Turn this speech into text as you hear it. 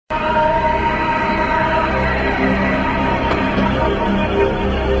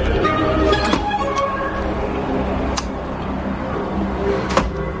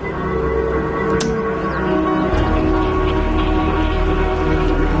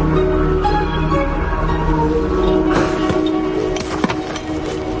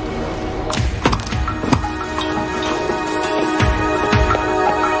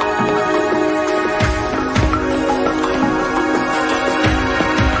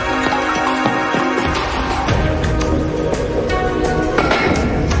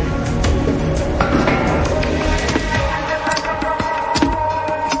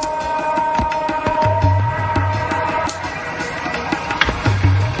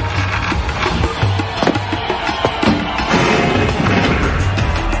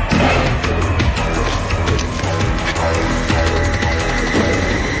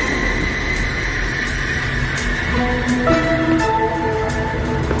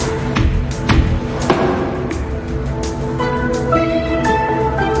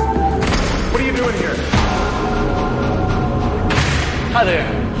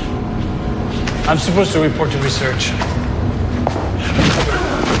I'm supposed to report to research.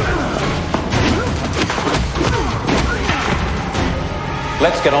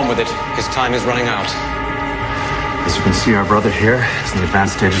 Let's get on with it. His time is running out. As you can see, our brother here is in the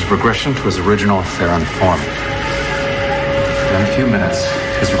advanced stages of regression to his original Theron form. In a few minutes,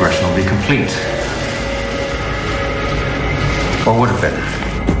 his regression will be complete. Or would have been.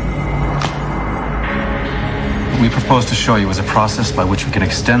 What we propose to show you is a process by which we can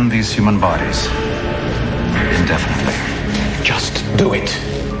extend these human bodies indefinitely. Just do it.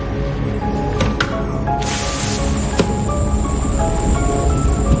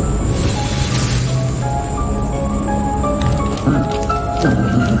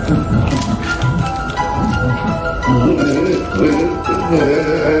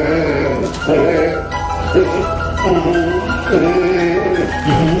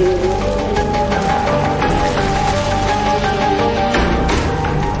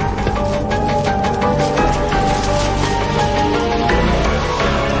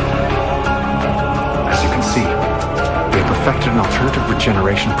 An alternative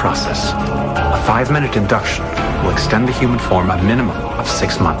regeneration process. A 5-minute induction will extend the human form a minimum of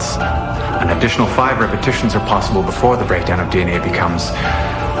 6 months. An additional 5 repetitions are possible before the breakdown of DNA becomes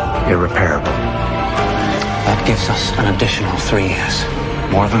irreparable. That gives us an additional 3 years.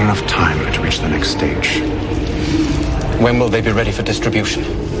 More than enough time to reach the next stage. When will they be ready for distribution?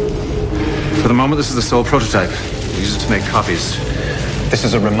 For the moment, this is the sole prototype. We use it to make copies. This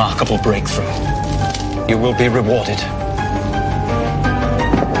is a remarkable breakthrough. You will be rewarded.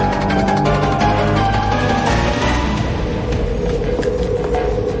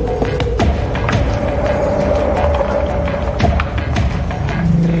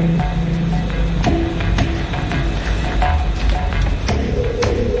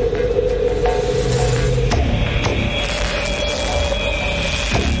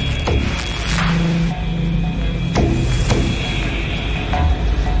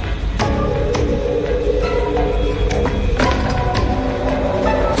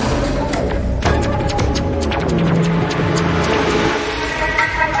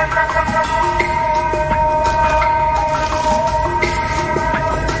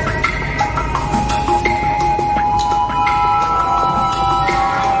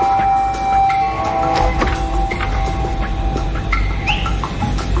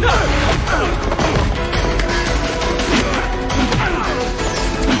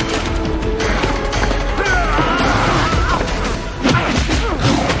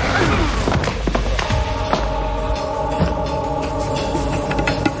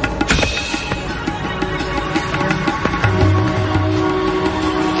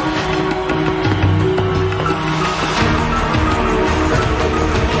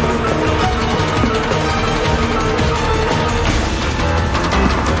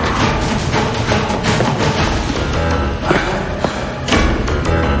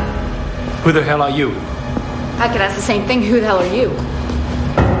 Who the hell are you? I could ask the same thing. Who the hell are you?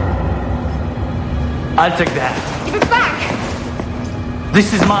 I'll take that. Give it back!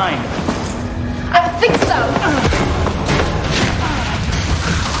 This is mine. I don't think so.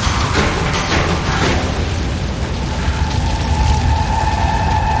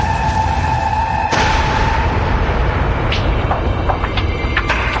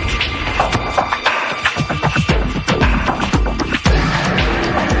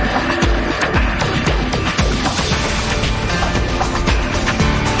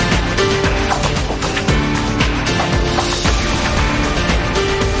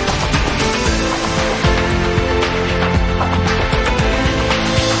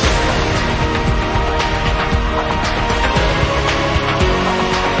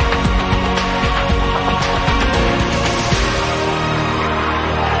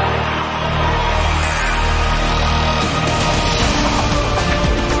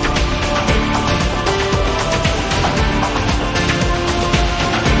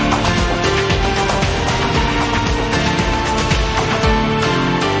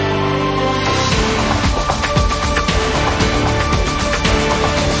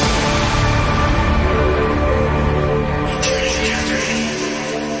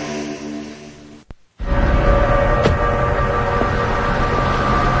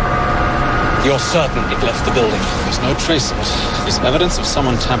 You're certain it left the building? There's no trace of it. There's evidence of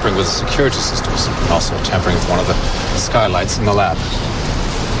someone tampering with the security systems, and also tampering with one of the skylights in the lab.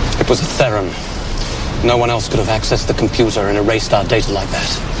 It was a Theron. No one else could have accessed the computer and erased our data like that.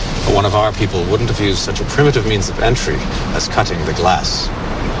 But one of our people wouldn't have used such a primitive means of entry as cutting the glass.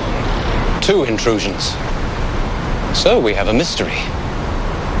 2 intrusions. So we have a mystery.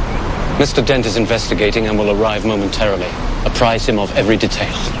 Mr. Dent is investigating and will arrive momentarily. Apprise him of every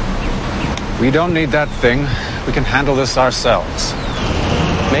detail. We don't need that thing. We can handle this ourselves.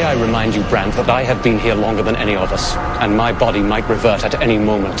 May I remind you, Brandt, that I have been here longer than any of us, and my body might revert at any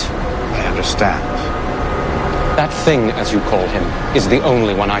moment. I understand. That thing, as you call him, is the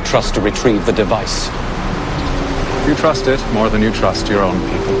only one I trust to retrieve the device. You trust it more than you trust your own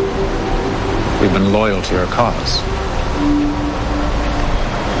people. We've been loyal to your cause.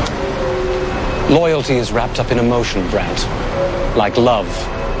 Loyalty is wrapped up in emotion, Brandt. Like love,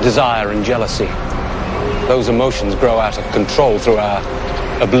 desire, and jealousy. Those emotions grow out of control through our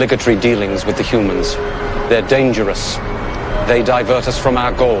obligatory dealings with the humans. They're dangerous. They divert us from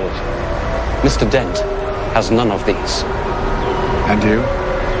our goal. Mr. Dent has none of these. And you?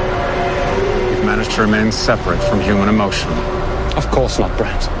 You've managed to remain separate from human emotion. Of course not,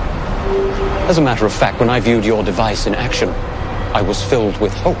 Brandt. As a matter of fact, when I viewed your device in action, I was filled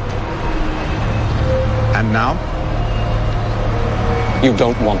with hope. And now? You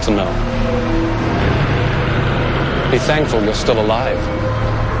don't want to know. Be thankful you're still alive.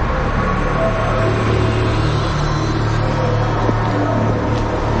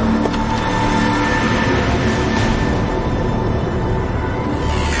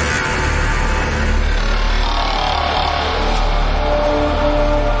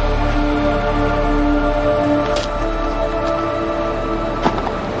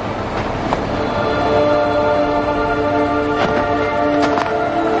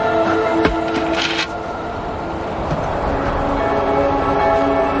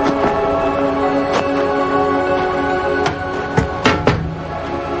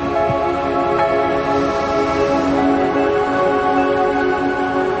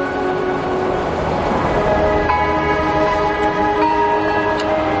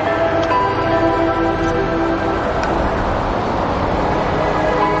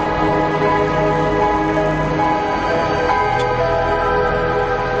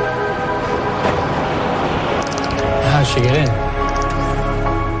 How'd she get in?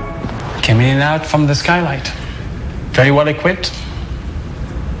 Came in and out from the skylight. Very well equipped.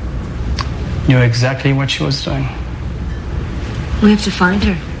 Knew exactly what she was doing. We have to find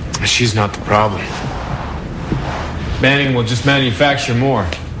her. She's not the problem. Manning will just manufacture more.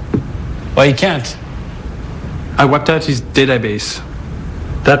 Well, he can't. I wiped out his database.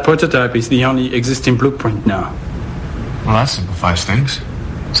 That prototype is the only existing blueprint now. Well, that simplifies things.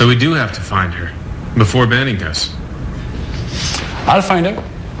 So we do have to find her. Before Manning does. I'll find her.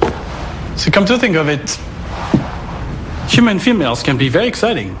 So come to think of it, human females can be very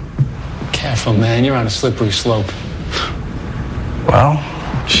exciting. Careful, man. You're on a slippery slope. Well,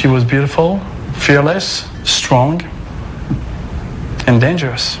 she was beautiful, fearless, strong, and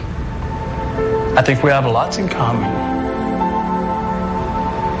dangerous. I think we have lots in common.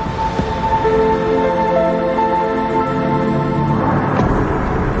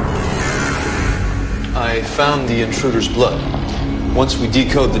 I found the intruder's blood. Once we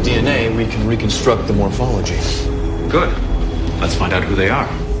decode the DNA, we can reconstruct the morphology. Good. Let's find out who they are.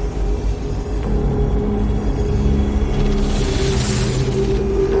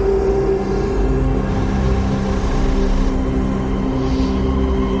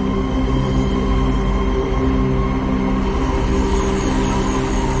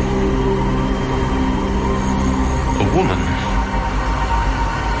 A woman.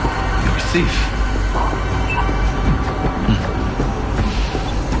 You're a thief.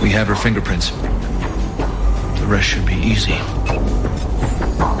 We have her fingerprints. The rest should be easy.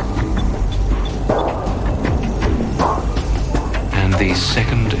 And the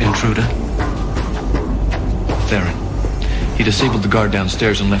second intruder? Theron. He disabled the guard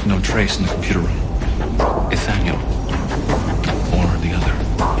downstairs and left no trace in the computer room. Nathaniel. Or the other.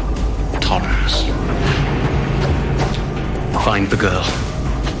 Tolerance. Find the girl.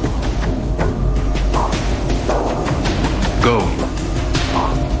 Go.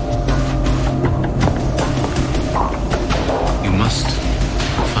 You must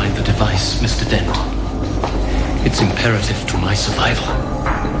find the device, Mr. Dent. It's imperative to my survival.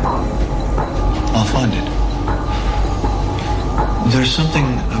 I'll find it. There's something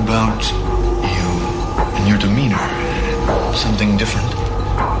about you and your demeanor. Something different.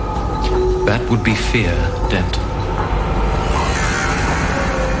 That would be fear, Dent.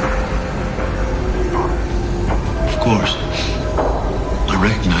 Of course. I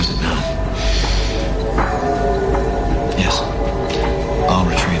recognize it now. Yes. I'll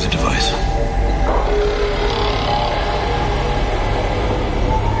retrieve the device.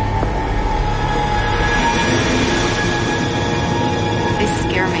 They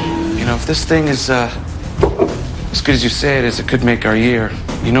scare me. You know, if this thing is as good as you say it is, it could make our year.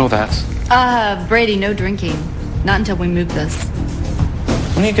 You know that. Brady, no drinking. Not until we move this.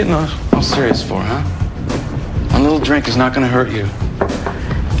 When are you getting all all serious for, huh? One little drink is not gonna hurt you.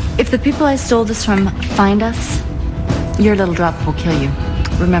 If the people I stole this from find us, your little drop will kill you.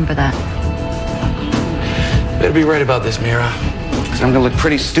 Remember that. Better be right about this, Mira. Because I'm gonna look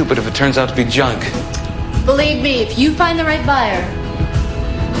pretty stupid if it turns out to be junk. Believe me, if you find the right buyer,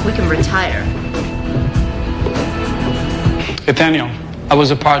 we can retire. Nathaniel, I was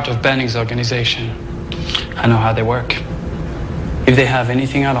a part of Banning's organization. I know how they work. If they have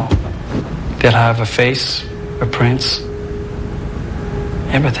anything at all, they'll have a face, a prince,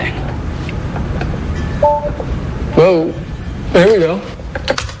 everything. Whoa, there we go.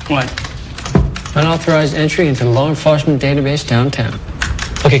 What? Unauthorized entry into the law enforcement database downtown.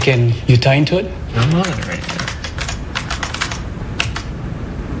 Okay, can you tie into it? I'm on it right now.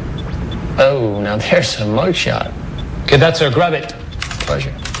 Oh, now there's a mugshot. Okay, that's her. Grab it.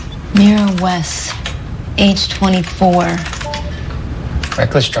 Pleasure. Mira West, age 24.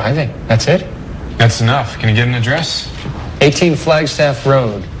 Reckless driving. That's it? That's enough. Can you get an address? 18 Flagstaff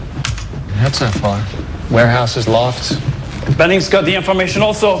Road. That's not far. Warehouses, lofts. Banning's got the information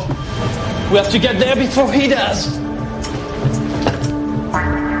also. We have to get there before he does.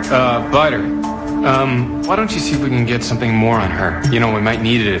 Biter. Why don't you see if we can get something more on her? You know, we might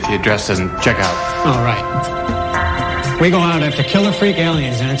need it if the address doesn't check out. All right. We go out after killer freak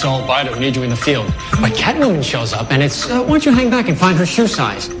aliens, and it's all Biter who need you in the field. But Catwoman shows up, and it's, why don't you hang back and find her shoe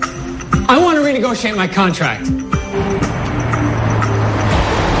size? I want to renegotiate my contract.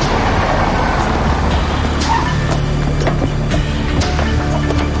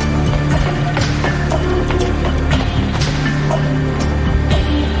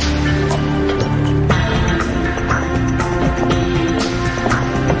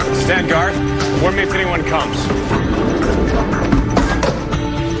 Stand guard. Warn me if anyone comes.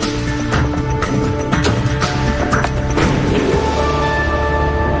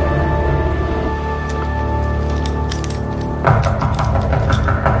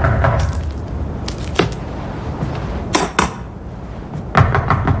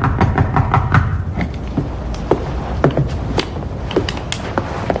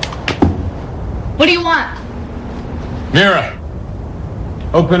 What do you want? Mira,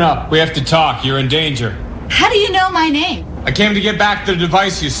 open up. We have to talk. You're in danger. How do you know my name? I came to get back the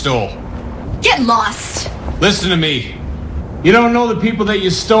device you stole. Get lost. Listen to me. You don't know the people that you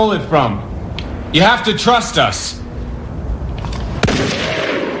stole it from. You have to trust us.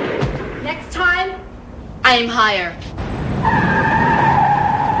 Next time, I aim higher.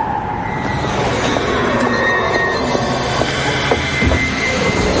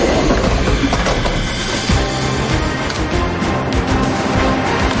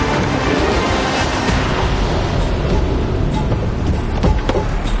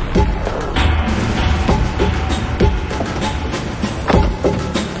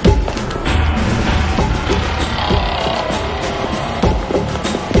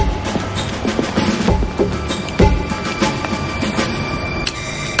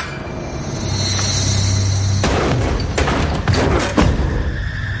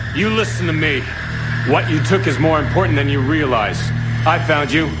 You listen to me. What you took is more important than you realize. I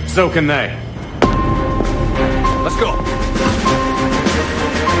found you, so can they. Let's go.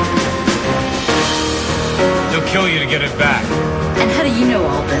 They'll kill you to get it back. And how do you know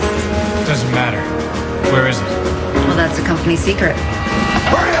all this? Doesn't matter. Where is it? Well, that's a company secret.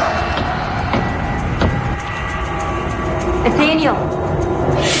 Hurry up! Nathaniel!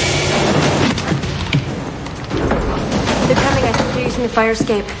 They're coming. I think they're using the fire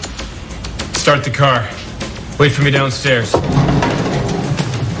escape. Start the car. Wait for me downstairs. Hey,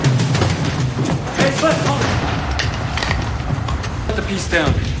 Slim, hold it. Put the piece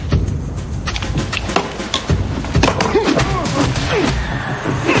down.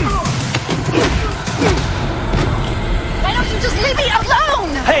 Why don't you just leave me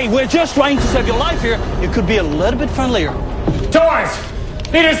alone? Hey, we're just trying to save your life here. You could be a little bit friendlier. Torrance!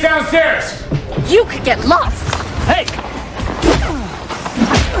 Meet us downstairs! You could get lost. Hey!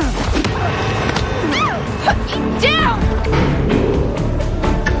 Down!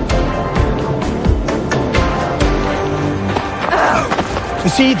 You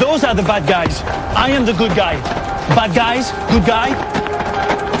see, those are the bad guys. I am the good guy. Bad guys, good guy.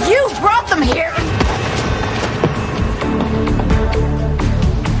 You brought them here.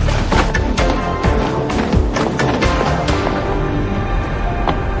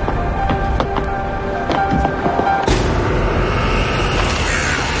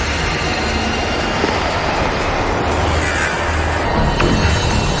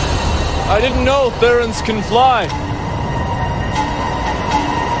 I didn't know Therans can fly.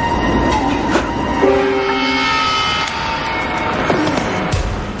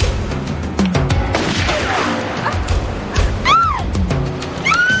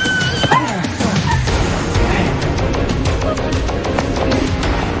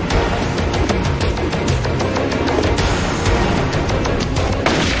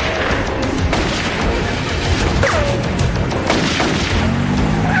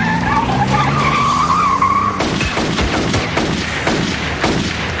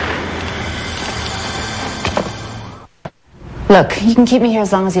 Look, you can keep me here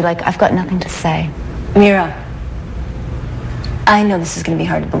as long as you like. I've got nothing to say. Mira, I know this is going to be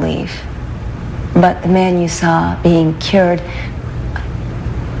hard to believe, but the man you saw being cured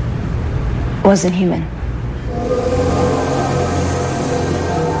wasn't human.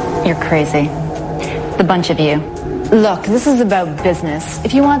 You're crazy. The bunch of you. Look, this is about business.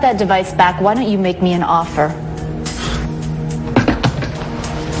 If you want that device back, why don't you make me an offer?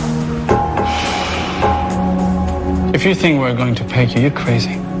 If you think we're going to pay you, you're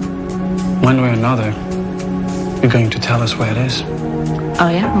crazy. One way or another, you're going to tell us where it is. Oh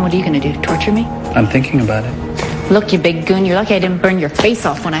yeah? And what are you going to do? Torture me? I'm thinking about it. Look, you big goon, you're lucky I didn't burn your face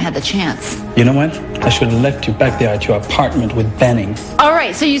off when I had the chance. You know what? I should have left you back there at your apartment with Benning. All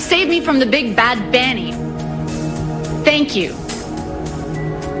right, so you saved me from the big bad Banny. Thank you.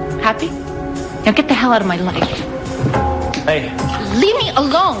 Happy? Now get the hell out of my life. Hey. Leave me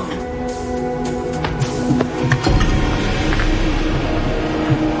alone.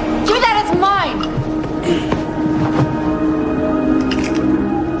 Do that, it's mine.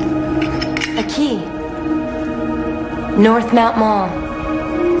 A key. North Mount Mall.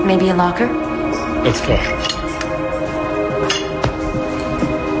 Maybe a locker? Let's go.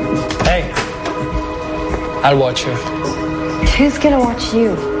 Hey. I'll watch you. Who's gonna watch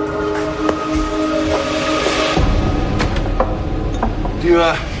you? Do you,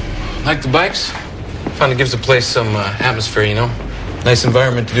 like the bikes? Found it gives the place some atmosphere, you know? Nice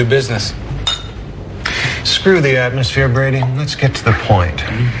environment to do business. Screw the atmosphere, Brady. Let's get to the point.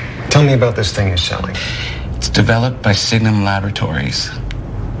 Tell me about this thing you're selling. It's developed by Signum Laboratories.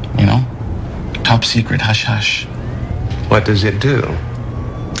 You know? Top secret, hush-hush. What does it do?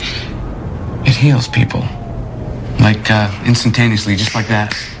 It heals people. Like, instantaneously, just like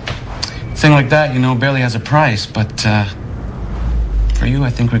that. Thing like that, you know, barely has a price, but, for you,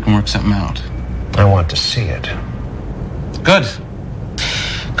 I think we can work something out. I want to see it. Good.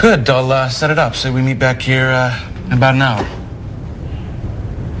 Good, I'll, set it up. Say we meet back here, in about an hour.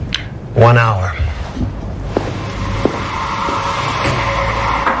 1 hour.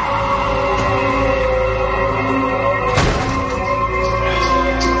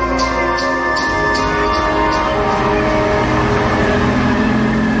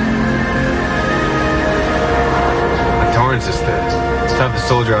 Is the toughest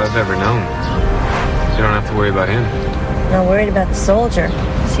soldier I've ever known. So you don't have to worry about him. Not worried about the soldier.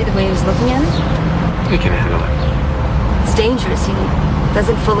 See the way he was looking at him? He can handle it. It's dangerous. He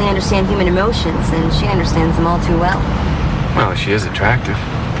doesn't fully understand human emotions, and she understands them all too well. Well, she is attractive.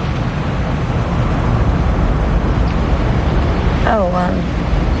 Oh,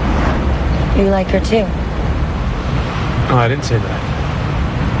 you like her too? Oh, I didn't say that.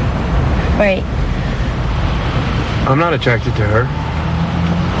 Right. I'm not attracted to her.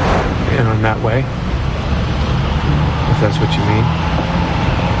 You know, in that way. If that's what you mean.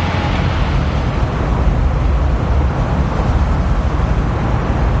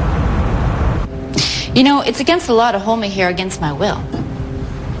 You know, it's against the law to hold me here against my will.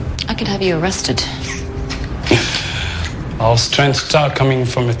 I could have you arrested. All strange talk coming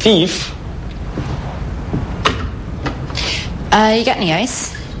from a thief. You got any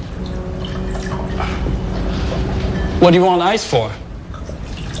ice? What do you want ice for?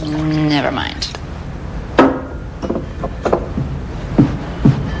 Never mind.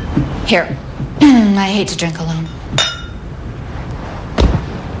 Here. I hate to drink alone.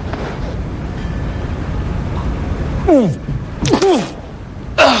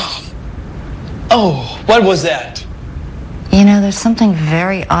 Oh, what was that? You know, there's something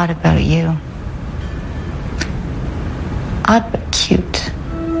very odd about you. Odd but cute.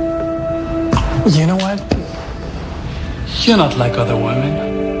 You know what? You're not like other women.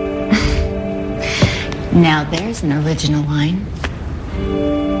 Now there's an original line.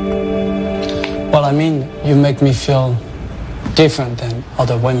 Well, I mean, you make me feel different than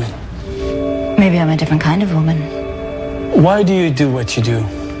other women. Maybe I'm a different kind of woman. Why do you do what you do?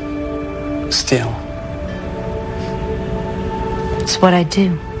 Still. It's what I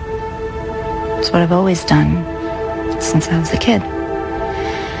do. It's what I've always done since I was a kid.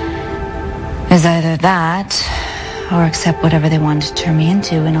 It's either that or accept whatever they wanted to turn me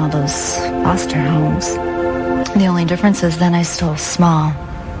into in all those foster homes. The only difference is then I stole small.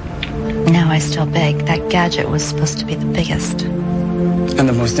 Now I still big. That gadget was supposed to be the biggest. And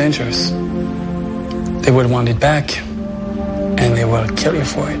the most dangerous. They would want it back, and they will kill you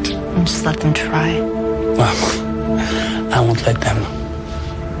for it. And just let them try. Well, I won't let them.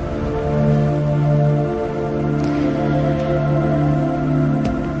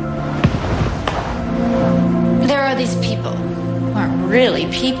 There are these people, who aren't really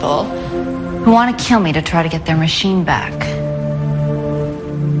people, who want to kill me to try to get their machine back.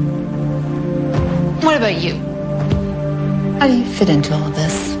 What about you? How do you fit into all of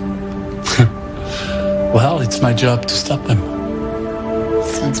this? Well, it's my job to stop them.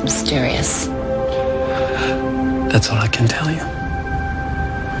 Sounds mysterious. That's all I can tell you.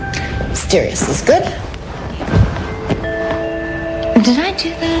 Mysterious is good. Did I do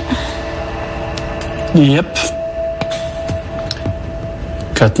that? Yep.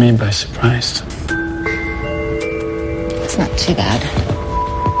 Caught me by surprise. It's not too bad.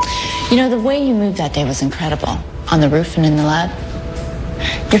 You know, the way you moved that day was incredible. On the roof and in the lab.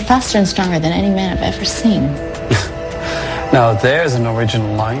 You're faster and stronger than any man I've ever seen. Now there's an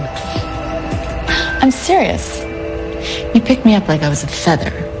original line. I'm serious. You picked me up like I was a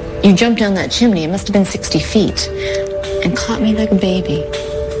feather. You jumped down that chimney, it must have been 60 feet, and caught me like a baby.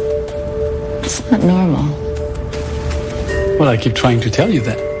 It's not normal. Well, I keep trying to tell you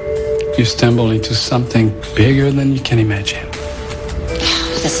that. You stumble into something bigger than you can imagine.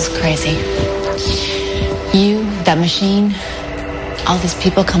 This is crazy. You, that machine, all these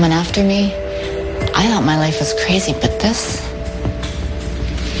people coming after me. I thought my life was crazy, but this...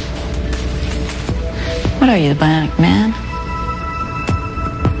 What are you, the Bionic Man?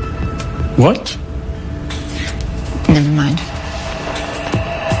 What? Never mind.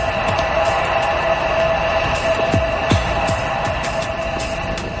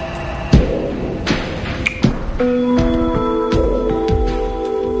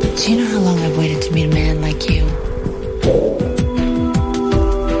 Do you know how long I've waited to meet a man like you?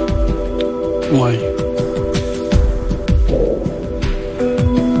 Why?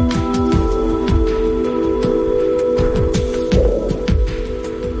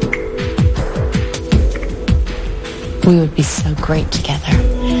 We would be so great together.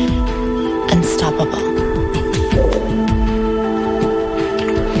 Unstoppable.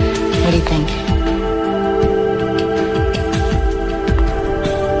 What do you think?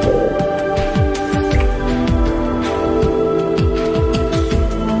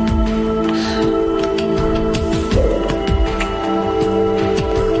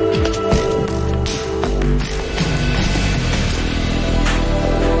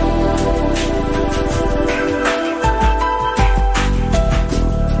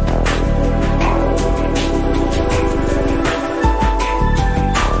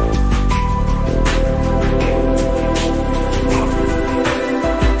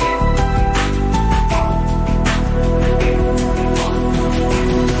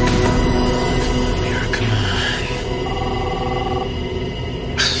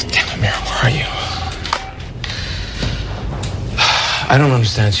 I don't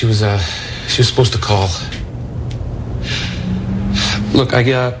understand. She was supposed to call. Look, I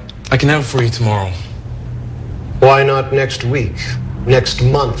can have it for you tomorrow. Why not next week? Next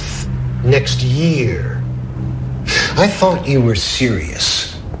month? Next year? I thought you were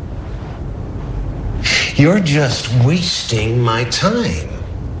serious. You're just wasting my time.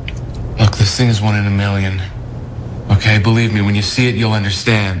 Look, this thing is 1 in a million. Okay, believe me, when you see it, you'll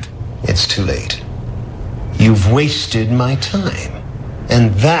understand. It's too late. You've wasted my time.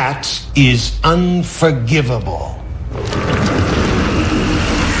 And that is unforgivable.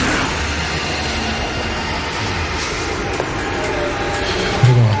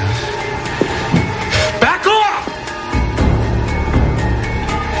 Back off!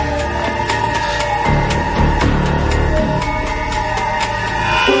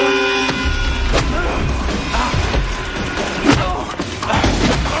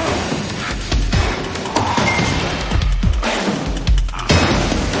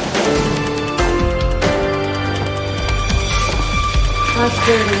 That's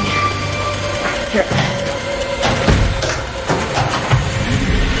dirty. Here.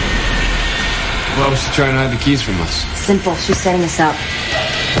 Why was she trying to hide the keys from us? Simple. She's setting us up.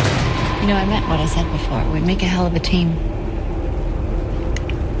 You know, I meant what I said before. We'd make a hell of a team.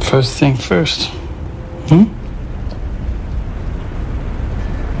 First thing first.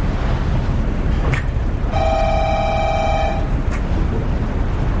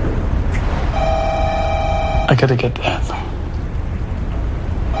 I gotta get that.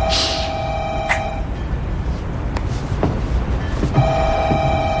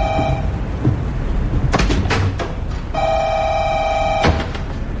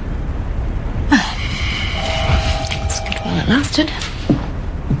 It's good while it lasted.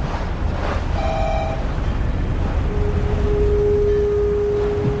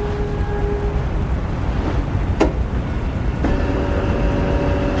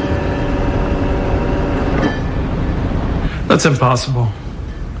 That's impossible.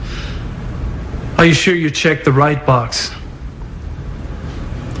 Are you sure you checked the right box?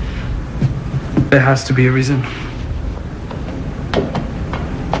 There has to be a reason.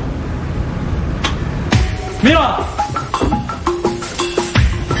 Mira!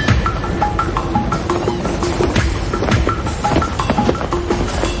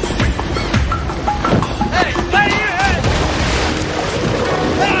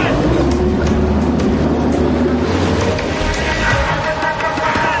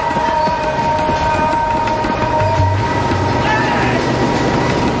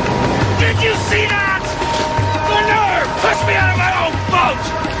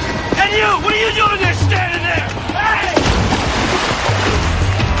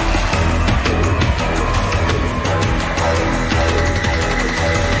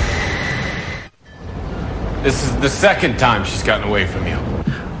 This is the second time she's gotten away from you.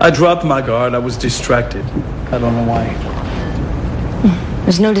 I dropped my guard. I was distracted. I don't know why.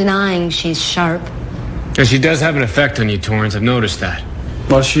 There's no denying she's sharp. And she does have an effect on you, Torrance. I've noticed that.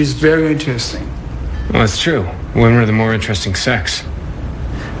 Well, she's very interesting. Well, it's true. Women are the more interesting sex.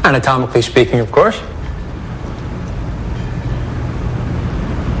 Anatomically speaking, of course.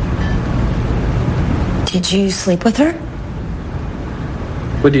 Did you sleep with her?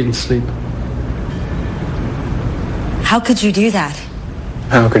 We didn't sleep. How could you do that?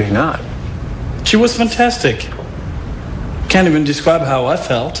 How could he not? She was fantastic. Can't even describe how I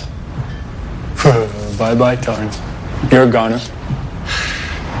felt. Bye-bye, Torrance. You're a goner.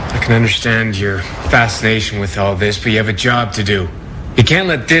 I can understand your fascination with all this, but you have a job to do. You can't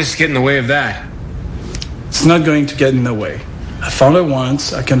let this get in the way of that. It's not going to get in the way. I found her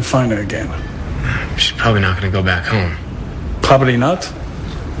once, I can find her again. She's probably not going to go back home. Probably not,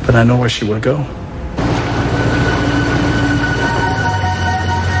 but I know where she will go.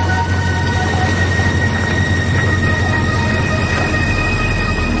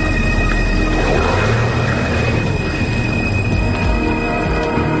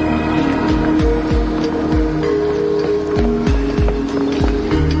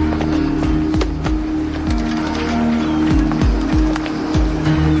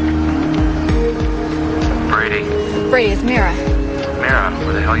 It's Mira. Mira,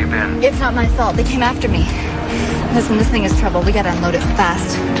 where the hell you been? It's not my fault. They came after me. Listen, this thing is trouble. We gotta unload it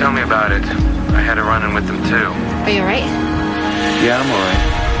fast. Tell me about it. I had a run-in with them, too. Are you alright? Yeah, I'm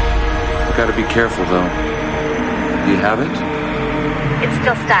alright. Gotta be careful, though. You have it? It's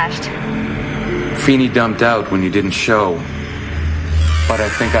still stashed. Feeney dumped out when you didn't show. But I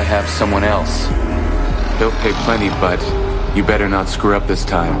think I have someone else. He'll pay plenty, but you better not screw up this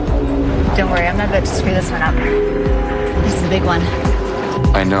time. Don't worry, I'm not about to screw this one up. This is a big one.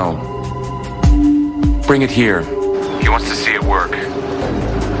 I know. Bring it here. He wants to see it work.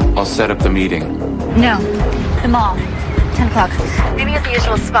 I'll set up the meeting. No, the mall. 10 o'clock. Maybe at the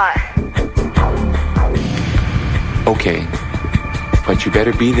usual spot. Okay. But you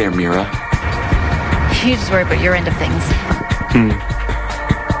better be there, Mira. You just worry about your end of things.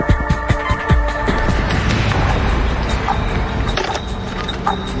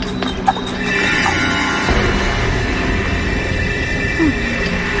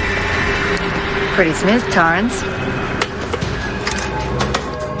 Pretty smooth, Torrance.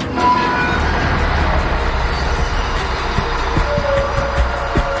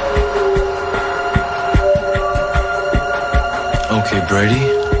 Okay, Brady.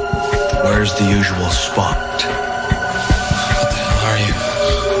 Where's the usual spot? What the hell are you?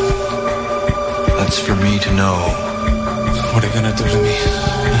 That's for me to know. What are you gonna do to me?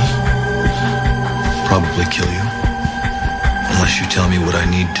 Probably kill you. Unless you tell me what I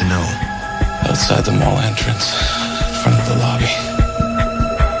need to know. Outside the mall entrance, in front of the lobby.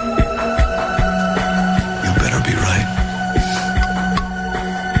 You better be right.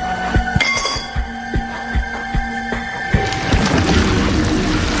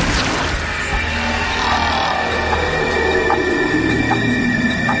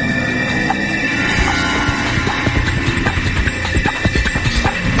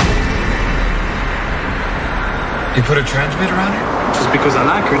 You put a transmitter on her? Just because I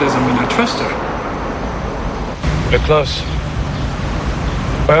like her doesn't mean I trust her. We're close.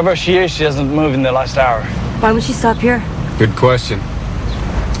 Wherever she is, she hasn't moved in the last hour. Why would she stop here? Good question.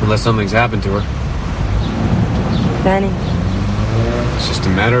 Unless something's happened to her. Banning. It's just a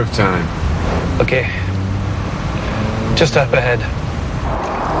matter of time. Okay. Just up ahead.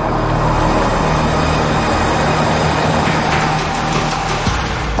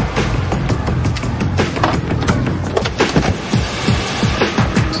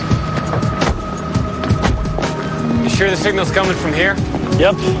 Sure the signal's coming from here?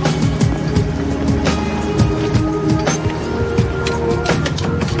 Yep.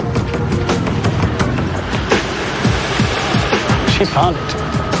 She found it.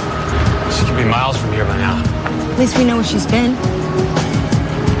 She could be miles from here by now. At least we know where she's been.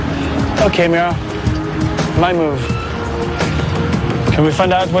 Okay, Mira. My move. Can we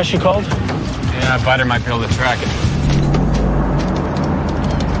find out why she called? Yeah, Biter might be able to track it.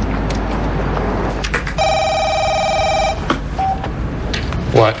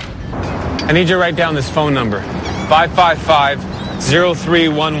 What? I need you to write down this phone number.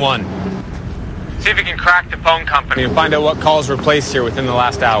 555-0311. See if you can crack the phone company and find out what calls were placed here within the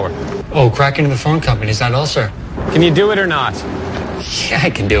last hour. Oh, cracking the phone company, is that all, sir? Can you do it or not? Yeah, I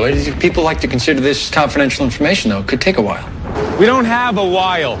can do it. People like to consider this confidential information, though. It could take a while. We don't have a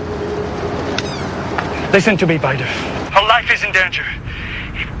while. Listen to me, Biter. Her life is in danger.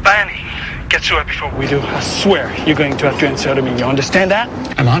 If Banning gets to her before we do, I swear you're going to have to answer to me. You understand that?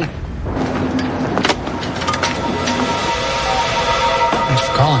 I'm on it. Thanks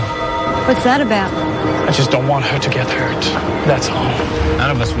for calling. What's that about? I just don't want her to get hurt. That's all.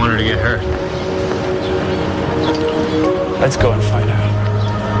 None of us want her to get hurt. Let's go and find out.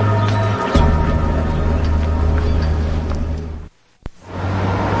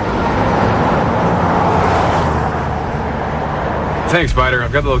 Thanks, Biter.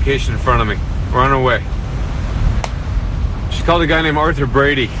 I've got the location in front of me. We're on our way. She called a guy named Arthur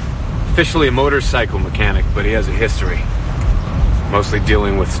Brady. Officially a motorcycle mechanic, but he has a history. Mostly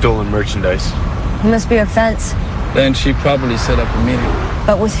dealing with stolen merchandise. He must be her fence. Then she probably set up a meeting.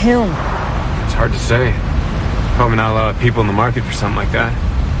 But with whom? It's hard to say. Probably not a lot of people in the market for something like that.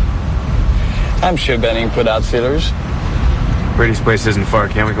 I'm sure Benning put out feelers. Brady's place isn't far.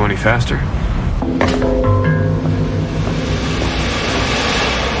 Can't we go any faster?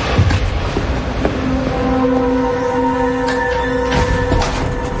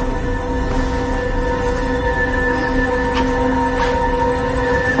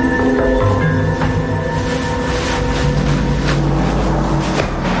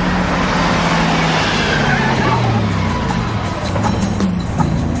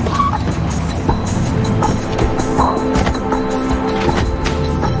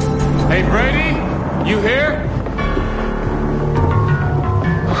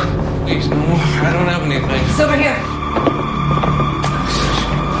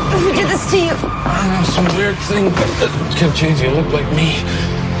 Kept changing, you look like me.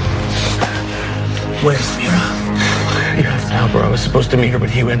 Where's Mira? You have to help her. I was supposed to meet her, but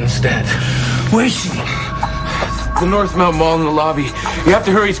he went instead. Where's she? The Northmount Mall in the lobby. You have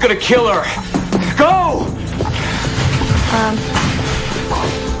to hurry, he's gonna kill her. Go!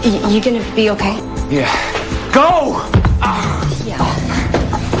 You gonna be okay? Yeah. Go! Yeah.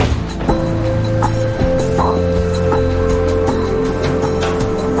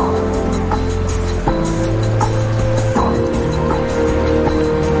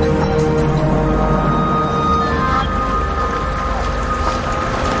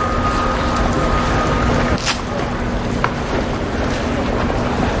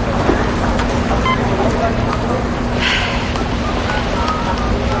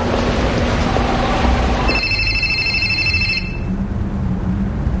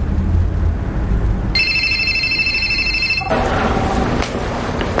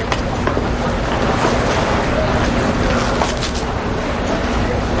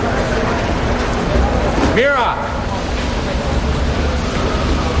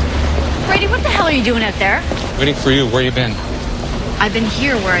 What are you doing out there? Waiting for you. Where you been? I've been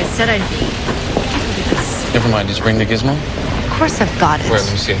here where I said I'd be. Never mind. Did you bring the gizmo? Of course I've got it. Where?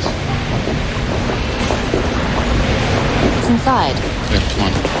 Let me see it. It's inside. Here, come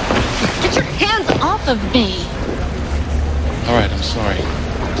on. Get your hands off of me. All right, I'm sorry.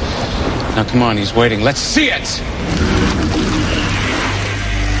 Now, come on. He's waiting. Let's see it!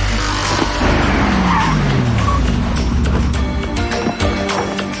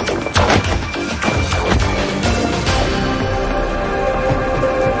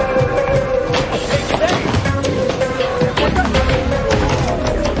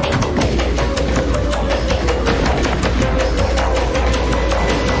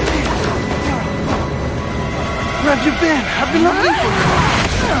 Where have you been? I've been looking for you.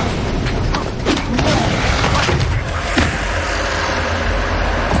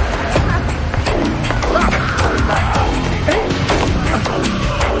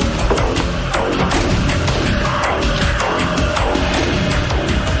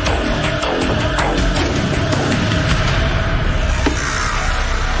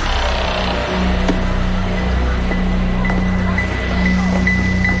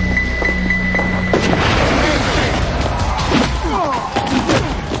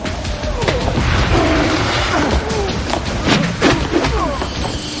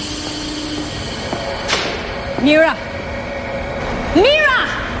 Mira! Mira!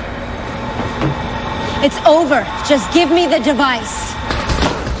 It's over. Just give me the device.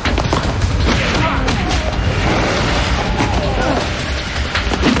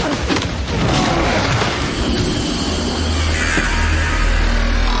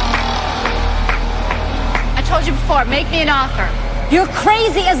 for? Make me an offer. You're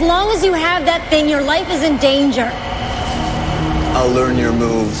crazy. As long as you have that thing, your life is in danger. I'll learn your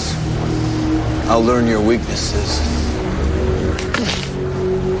moves. I'll learn your weaknesses.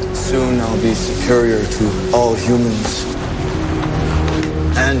 Soon I'll be superior to all humans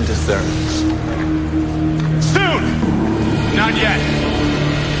and to Therans. Soon! Not yet.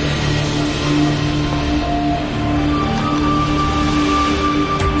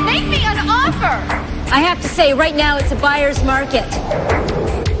 Make me an offer! I have to say, right now it's a buyer's market.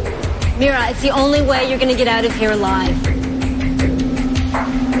 Mira, it's the only way you're going to get out of here alive.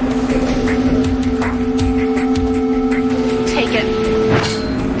 Take it.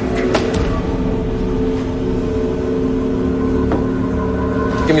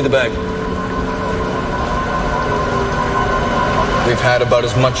 Give me the bag. We've had about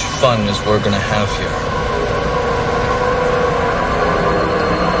as much fun as we're gonna have here.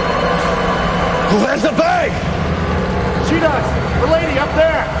 Who has the bag? She does. The lady up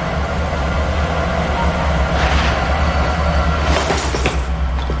there.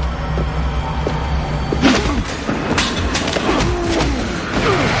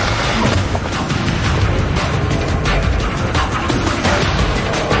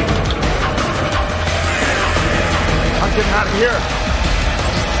 I'm getting out of here.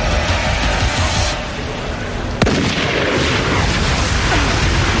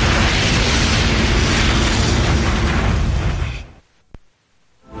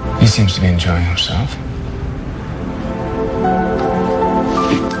 He seems to be enjoying himself.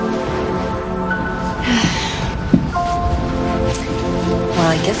 Well,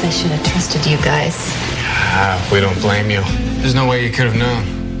 I guess I should have trusted you guys. We don't blame you. There's no way you could have known.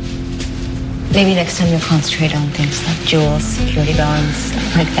 Maybe next time you'll concentrate on things like jewels, security bonds,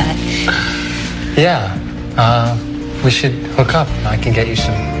 stuff like that. Yeah. We should hook up. I can get you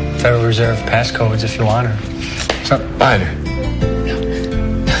some Federal Reserve passcodes if you want her. What's up, Bider?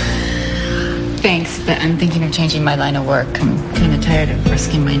 Thanks, but I'm thinking of changing my line of work. I'm kind of tired of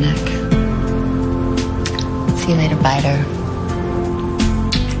risking my neck. See you later, Biter.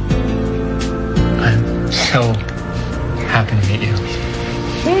 I'm so happy to meet you.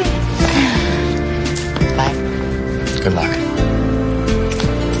 Bye. Good luck.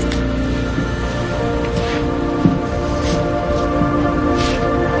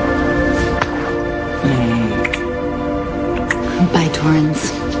 Bye,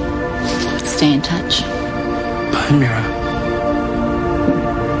 Torrens. Stay in touch. Bye, Mira.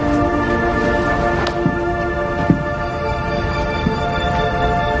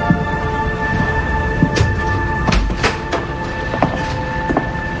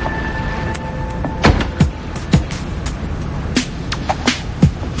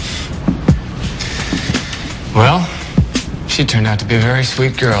 Well, she turned out to be a very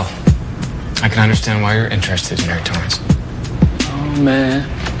sweet girl. I can understand why you're interested in her, Torrance. Oh, man.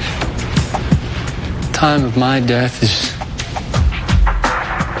 Time of my death is...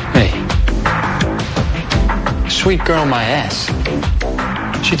 Hey. Sweet girl, my ass.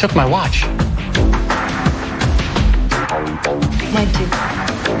 She took my watch. Mine too.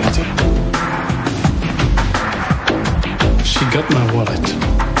 She got my wallet.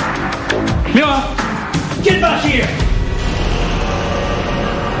 Mira, get back here!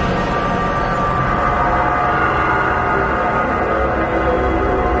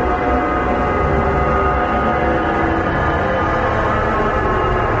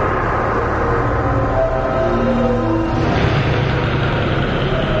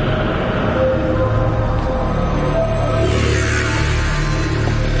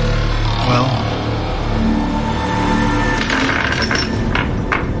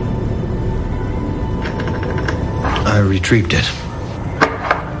 I retrieved it.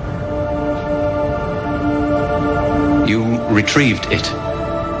 You retrieved it.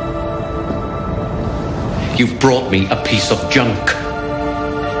 You've brought me a piece of junk.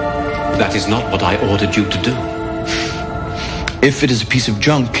 That is not what I ordered you to do. If it is a piece of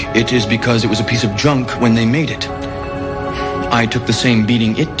junk, it is because it was a piece of junk when they made it. I took the same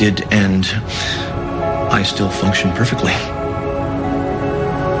beating it did, and I still function perfectly.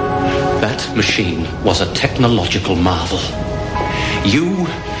 That machine was a technological marvel. You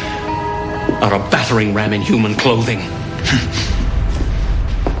are a battering ram in human clothing.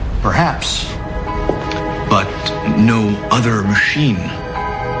 Perhaps. But no other machine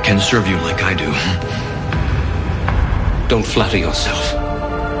can serve you like I do. Don't flatter yourself.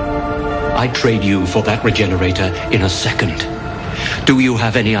 I'd trade you for that regenerator in a second. Do you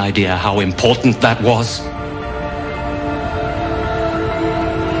have any idea how important that was?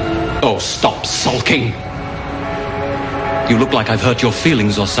 Oh, stop sulking. You look like I've hurt your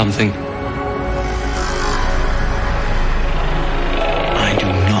feelings or something.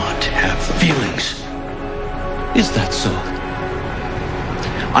 Is that so?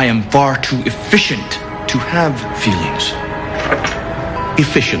 I am far too efficient to have feelings.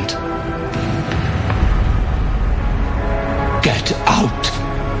 Efficient. Get out.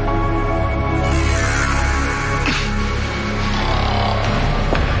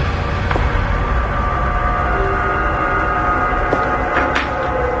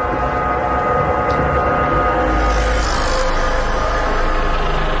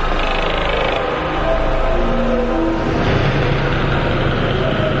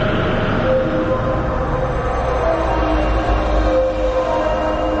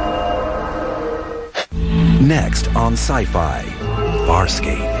 Next on Sci-Fi,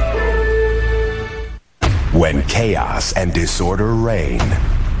 Farscape. When chaos and disorder reign,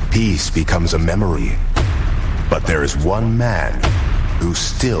 peace becomes a memory. But there is one man who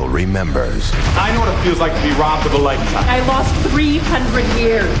still remembers. I know what it feels like to be robbed of a lifetime. I lost 300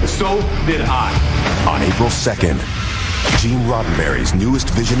 years. So did I. On April 2nd, Gene Roddenberry's newest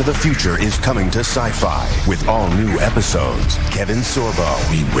vision of the future is coming to Sci-Fi with all new episodes. Kevin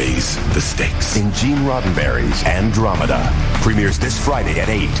Sorbo. We raise the stakes. In Gene Roddenberry's Andromeda. Premieres this Friday at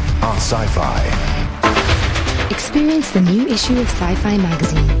 8 on Sci-Fi. Experience the new issue of Sci-Fi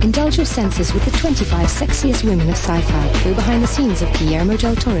magazine. Indulge your senses with the 25 sexiest women of sci-fi. Go behind the scenes of Guillermo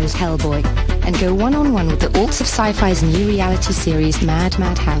del Toro's Hellboy. And go one-on-one with the orcs of sci-fi's new reality series, Mad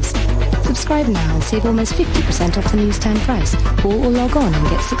House. Subscribe now and save almost 50% off the newsstand price. Call or log on and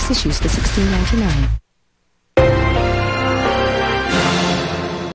get 6 issues for $16.99.